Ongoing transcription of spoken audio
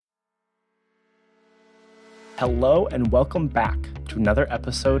Hello and welcome back to another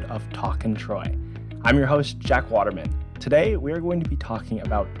episode of Talkin' Troy. I'm your host, Jack Waterman. Today, we are going to be talking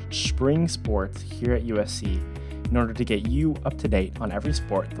about spring sports here at USC in order to get you up to date on every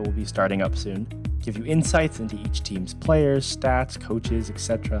sport that will be starting up soon, give you insights into each team's players, stats, coaches,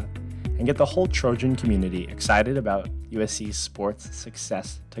 etc., and get the whole Trojan community excited about USC's sports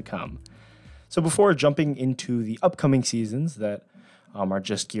success to come. So before jumping into the upcoming seasons that are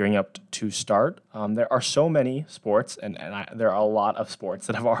just gearing up to start. There are so many sports, and there are a lot of sports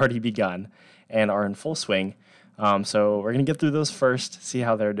that have already begun and are in full swing. So we're going to get through those first, see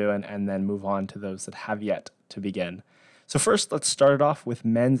how they're doing, and then move on to those that have yet to begin. So first, let's start it off with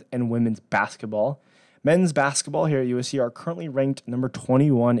men's and women's basketball. Men's basketball here at USC are currently ranked number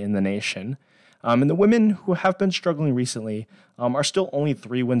 21 in the nation. And the women who have been struggling recently are still only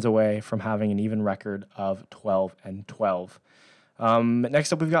 3 wins away from having an even record of 12-12.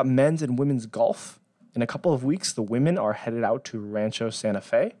 Next up, we've got men's and women's golf. In a couple of weeks, the women are headed out to Rancho Santa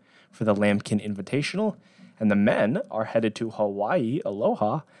Fe for the Lambkin Invitational, and the men are headed to Hawaii,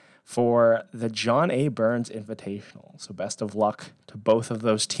 Aloha, for the John A. Burns Invitational. So best of luck to both of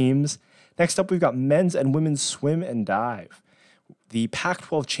those teams. Next up, we've got men's and women's swim and dive. The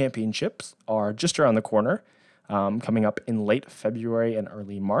Pac-12 championships are just around the corner, coming up in late February and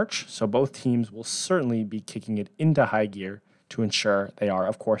early March. So both teams will certainly be kicking it into high gear to ensure they are,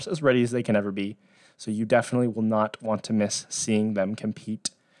 of course, as ready as they can ever be. So you definitely will not want to miss seeing them compete.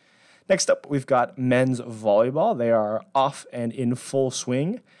 Next up, we've got men's volleyball. They are off and in full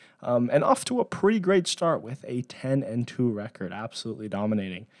swing, and off to a pretty great start with a 10-2 record, absolutely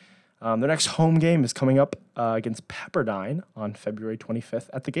dominating. Their next home game is coming up against Pepperdine on February 25th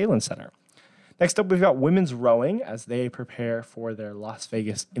at the Galen Center. Next up, we've got women's rowing as they prepare for their Las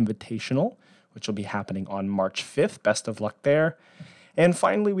Vegas Invitational, which will be happening on March 5th. Best of luck there. And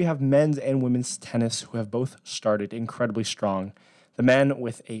finally, we have men's and women's tennis who have both started incredibly strong. The men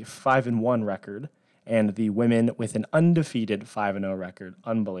with a 5-1 record and the women with an undefeated 5-0 record.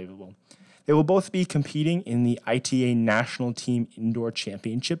 Unbelievable. They will both be competing in the ITA National Team Indoor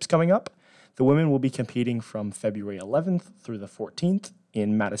Championships coming up. The women will be competing from February 11th through the 14th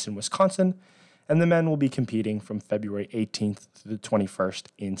in Madison, Wisconsin, and the men will be competing from February 18th to the 21st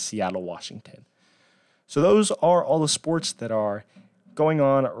in Seattle, Washington. So those are all the sports that are going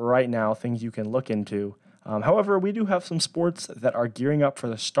on right now, things you can look into. However, we do have some sports that are gearing up for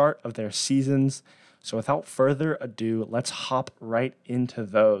the start of their seasons. So without further ado, let's hop right into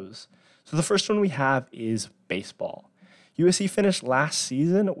those. So the first one we have is baseball. USC finished last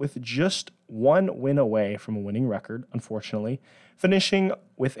season with just 1 win away from a winning record, unfortunately, finishing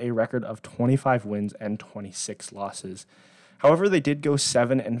with a record of 25 wins and 26 losses. However, they did go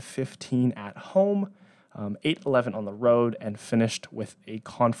 7-15 at home, 8-11 on the road, and finished with a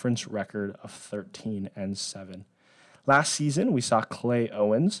conference record of 13-7. Last season, we saw Clay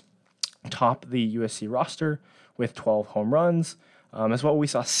Owens top the USC roster with 12 home runs. As well, we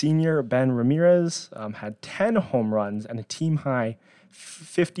saw senior Ben Ramirez had 10 home runs and a team-high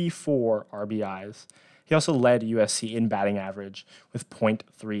 54 RBIs. He also led USC in batting average with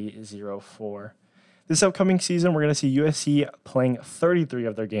 .304. This upcoming season, we're going to see USC playing 33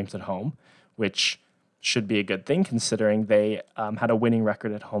 of their games at home, which should be a good thing considering they had a winning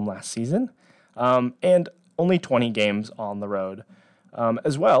record at home last season, and only 20 games on the road.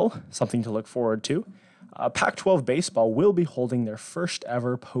 As well, something to look forward to, Pac-12 baseball will be holding their first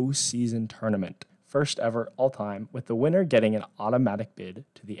ever postseason tournament, first ever all time, with the winner getting an automatic bid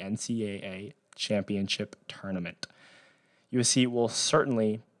to the NCAA championship tournament. USC will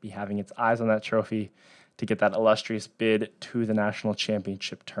certainly be having its eyes on that trophy to get that illustrious bid to the national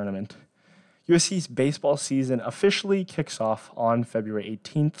championship tournament. USC's baseball season officially kicks off on February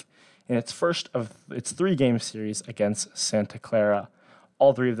 18th in its first of its 3-game series against Santa Clara.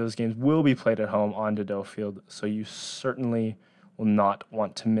 All 3 of those games will be played at home on Dedeaux Field, so you certainly will not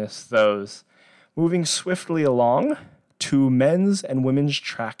want to miss those. Moving swiftly along to men's and women's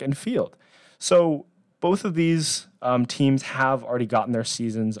track and field. So both of these teams have already gotten their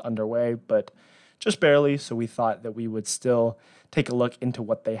seasons underway, but just barely, so we thought that we would still take a look into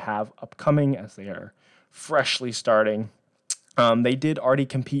what they have upcoming as they are freshly starting. They did already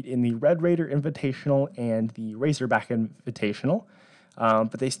compete in the Red Raider Invitational and the Razorback Invitational,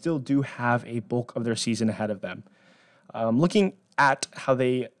 but they still do have a bulk of their season ahead of them. Looking at how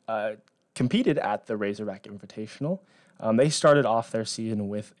they competed at the Razorback Invitational, they started off their season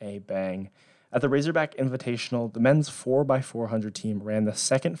with a bang. At the Razorback Invitational, the men's 4x400 team ran the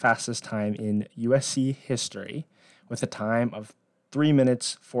second fastest time in USC history with a time of 3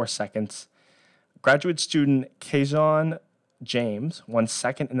 minutes, 4 seconds. Graduate student Kazon James won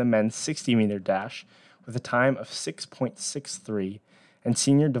second in the men's 60-meter dash with a time of 6.63, and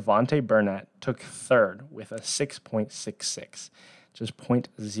senior Devontae Burnett took third with a 6.66, just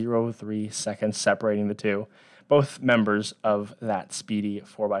 0.03 seconds separating the two, both members of that speedy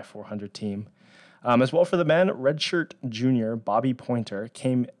 4x400 team. As well for the men, redshirt junior Bobby Pointer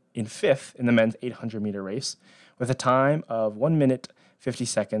came in fifth in the men's 800-meter race with a time of 1 minute, 50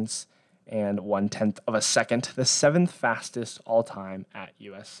 seconds, and 1/10 of a second, the seventh fastest all-time at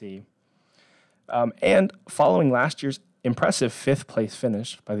USC. And following last year's impressive fifth-place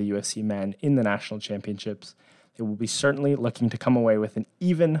finish by the USC men in the national championships, they will be certainly looking to come away with an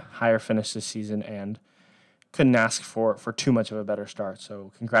even higher finish this season and couldn't ask for too much of a better start.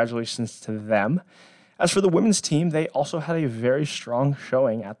 So congratulations to them. As for the women's team, they also had a very strong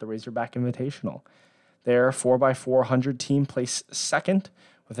showing at the Razorback Invitational. Their 4x400 team placed second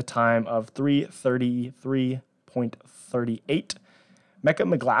with a time of 3:33.38. Mecca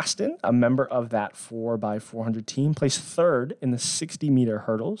McGlaston, a member of that 4x400 team, placed third in the 60-meter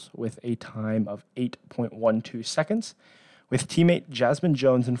hurdles with a time of 8.12 seconds, with teammate Jasmine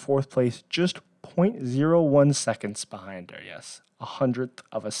Jones in fourth place, just 0.01 seconds behind her. Yes, 100th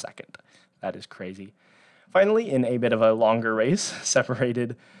of a second. That is crazy. Finally, in a bit of a longer race,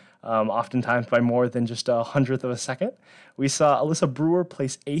 separated oftentimes by more than just 100th of a second, we saw Alyssa Brewer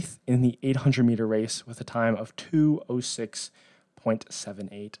place eighth in the 800-meter race with a time of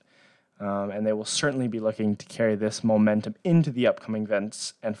 2:06.78. And they will certainly be looking to carry this momentum into the upcoming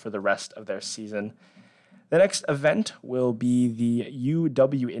events and for the rest of their season. The next event will be the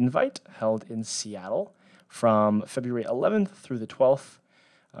UW Invite, held in Seattle from February 11th through the 12th.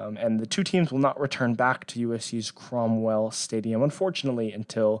 And the two teams will not return back to USC's Cromwell Stadium, unfortunately,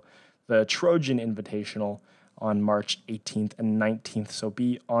 until the Trojan Invitational on March 18th and 19th. So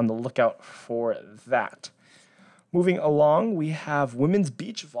be on the lookout for that. Moving along, we have women's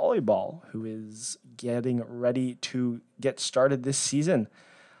beach volleyball, who is getting ready to get started this season.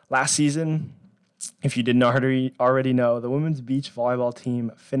 Last season, if you didn't already know, the women's beach volleyball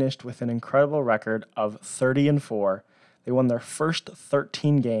team finished with an incredible record of 30-4. They won their first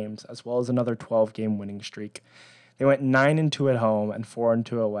 13 games, as well as another 12-game winning streak. They went 9-2 at home and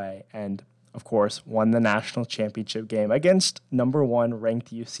 4-2 away, and, of course, won the national championship game against number 1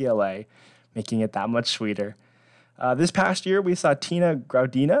 ranked UCLA, making it that much sweeter. This past year, we saw Tina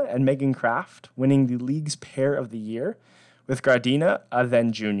Graudina and Megan Kraft winning the league's Pair of the Year, with Graudina, a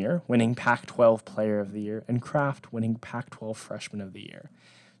then junior, winning Pac-12 Player of the Year, and Kraft winning Pac-12 Freshman of the Year.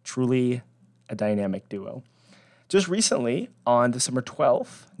 Truly a dynamic duo. Just recently, on December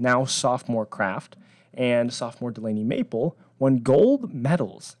 12th, now sophomore Kraft and sophomore Delaney Maple won gold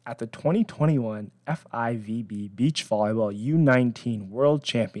medals at the 2021 FIVB Beach Volleyball U19 World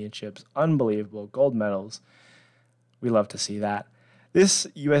Championships. Unbelievable gold medals. We love to see that. This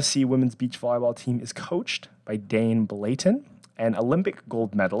USC women's beach volleyball team is coached by Dane Blayton, an Olympic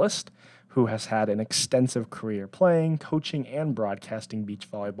gold medalist who has had an extensive career playing, coaching, and broadcasting beach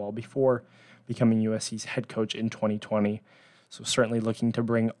volleyball before becoming USC's head coach in 2020. So certainly looking to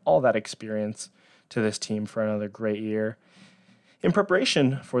bring all that experience to this team for another great year. In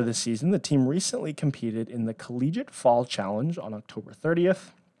preparation for this season, the team recently competed in the Collegiate Fall Challenge on October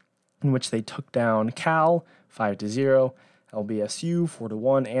 30th, in which they took down Cal 5-0, LBSU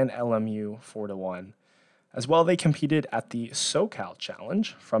 4-1, and LMU 4-1. As well, they competed at the SoCal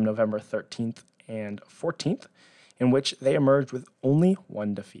Challenge from November 13th and 14th, in which they emerged with only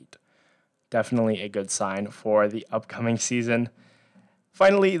one defeat. Definitely a good sign for the upcoming season.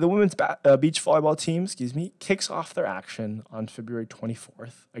 Finally, the women's beach volleyball team, kicks off their action on February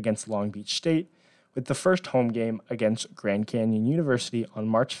 24th against Long Beach State, with the first home game against Grand Canyon University on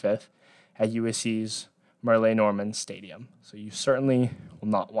March 5th at USC's Merle Norman Stadium. So you certainly will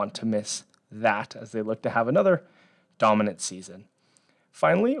not want to miss that as they look to have another dominant season.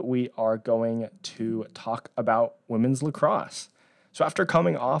 Finally, we are going to talk about women's lacrosse. So after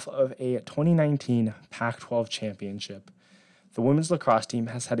coming off of a 2019 Pac-12 championship, the women's lacrosse team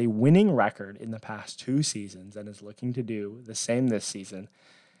has had a winning record in the past 2 seasons and is looking to do the same this season,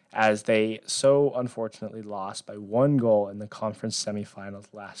 as they so unfortunately lost by 1 goal in the conference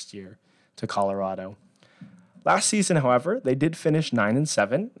semifinals last year to Colorado. Last season, however, they did finish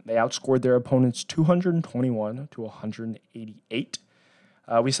 9-7. They outscored their opponents 221 to 188.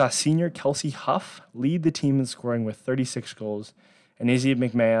 We saw senior Kelsey Huff lead the team in scoring with 36 goals, and Izzy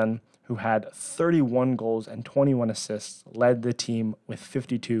McMahon, who had 31 goals and 21 assists, led the team with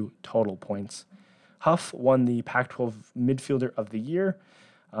 52 total points. Huff won the Pac-12 Midfielder of the Year,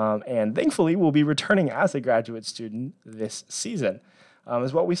 and thankfully will be returning as a graduate student this season.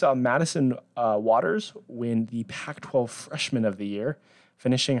 As well, we saw Madison Waters win the Pac-12 Freshman of the Year,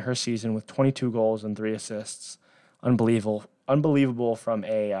 finishing her season with 22 goals and 3 assists. Unbelievable from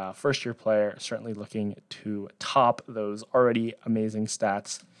a first-year player, certainly looking to top those already amazing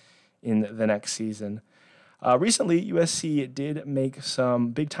stats in the next season. Recently, USC did make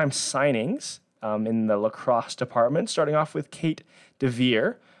some big-time signings in the lacrosse department, starting off with Kate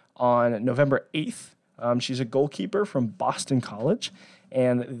DeVere on November 8th. She's a goalkeeper from Boston College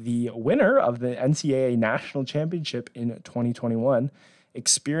and the winner of the NCAA National Championship in 2021.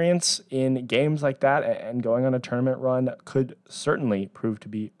 Experience in games like that and going on a tournament run could certainly prove to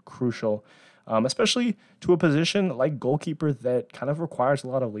be crucial, especially to a position like goalkeeper that kind of requires a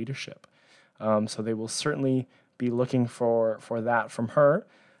lot of leadership. So they will certainly be looking for that from her.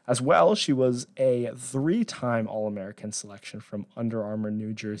 As well, she was a 3-time All-American selection from Under Armour,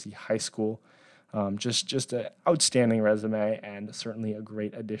 New Jersey High School. Just an outstanding resume and certainly a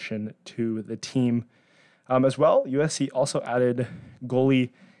great addition to the team. As well, USC also added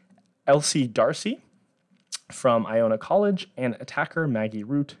goalie Elsie Darcy from Iona College and attacker Maggie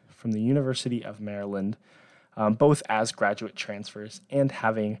Root from the University of Maryland, both as graduate transfers and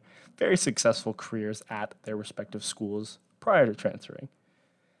having very successful careers at their respective schools prior to transferring.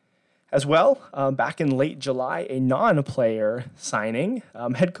 As well, back in late July, a non-player signing,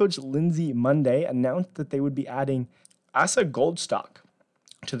 head coach Lindsay Monday announced that they would be adding Asa Goldstock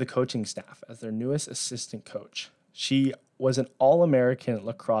to the coaching staff as their newest assistant coach. She was an All-American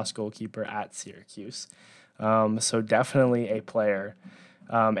lacrosse goalkeeper at Syracuse, so definitely a player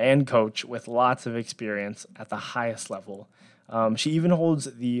and coach with lots of experience at the highest level. She even holds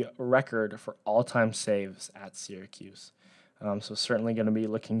the record for all-time saves at Syracuse. So certainly going to be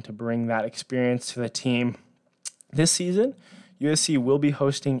looking to bring that experience to the team. This season, USC will be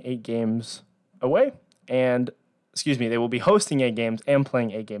hosting 8 games away they will be hosting 8 games and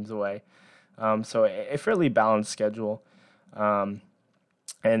playing 8 games away. So a fairly balanced schedule, and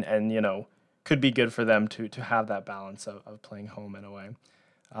could be good for them to have that balance of playing home and away.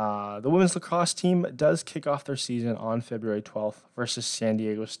 The women's lacrosse team does kick off their season on February 12th versus San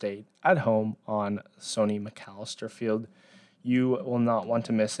Diego State at home on Sonny McAllister Field. You will not want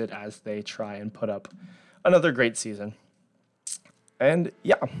to miss it as they try and put up another great season. And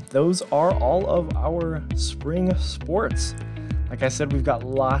yeah, those are all of our spring sports. Like I said, we've got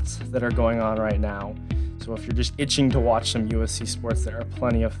lots that are going on right now. So if you're just itching to watch some USC sports, there are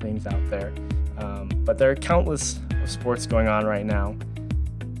plenty of things out there. But there are countless of sports going on right now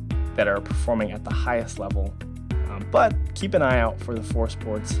that are performing at the highest level. But keep an eye out for the 4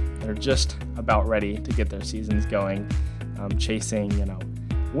 sports that are just about ready to get their seasons going, chasing,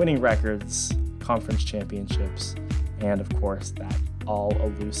 winning records, conference championships, and of course that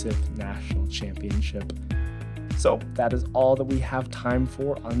all-elusive national championship. So that is all that we have time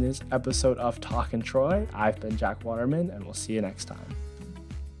for on this episode of Talkin' Troy. I've been Jack Waterman, and we'll see you next time.